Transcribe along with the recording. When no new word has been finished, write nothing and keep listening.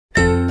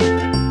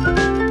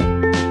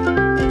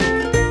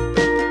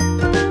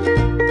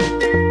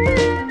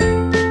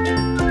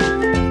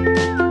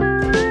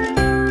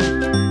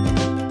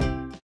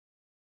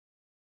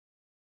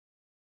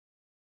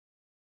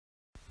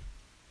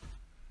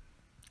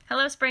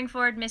Hello,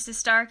 Springford, Mrs.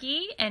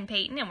 Starkey and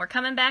Peyton, and we're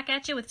coming back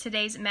at you with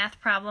today's math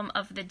problem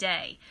of the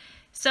day.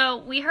 So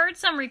we heard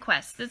some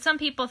requests that some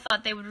people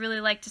thought they would really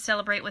like to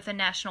celebrate with a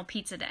National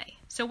Pizza Day.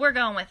 So we're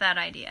going with that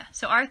idea.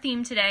 So our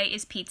theme today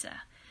is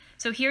pizza.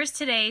 So here's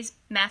today's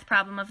math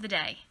problem of the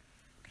day.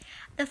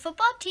 The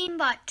football team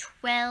bought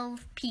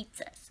 12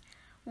 pizzas.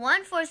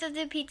 1/4 of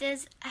the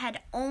pizzas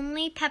had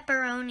only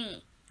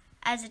pepperoni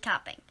as a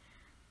topping.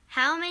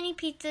 How many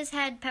pizzas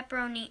had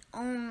pepperoni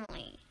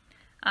only?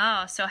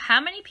 Oh, so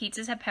how many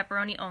pizzas have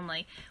pepperoni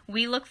only?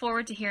 We look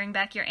forward to hearing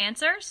back your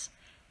answers.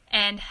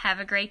 And have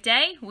a great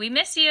day. We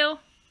miss you.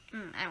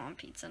 I want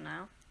pizza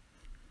now.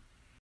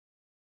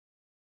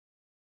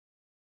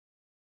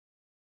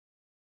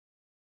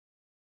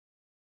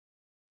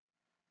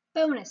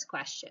 Bonus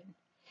question.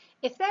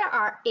 If there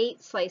are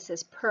 8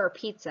 slices per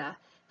pizza,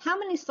 how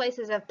many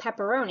slices of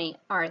pepperoni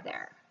are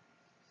there?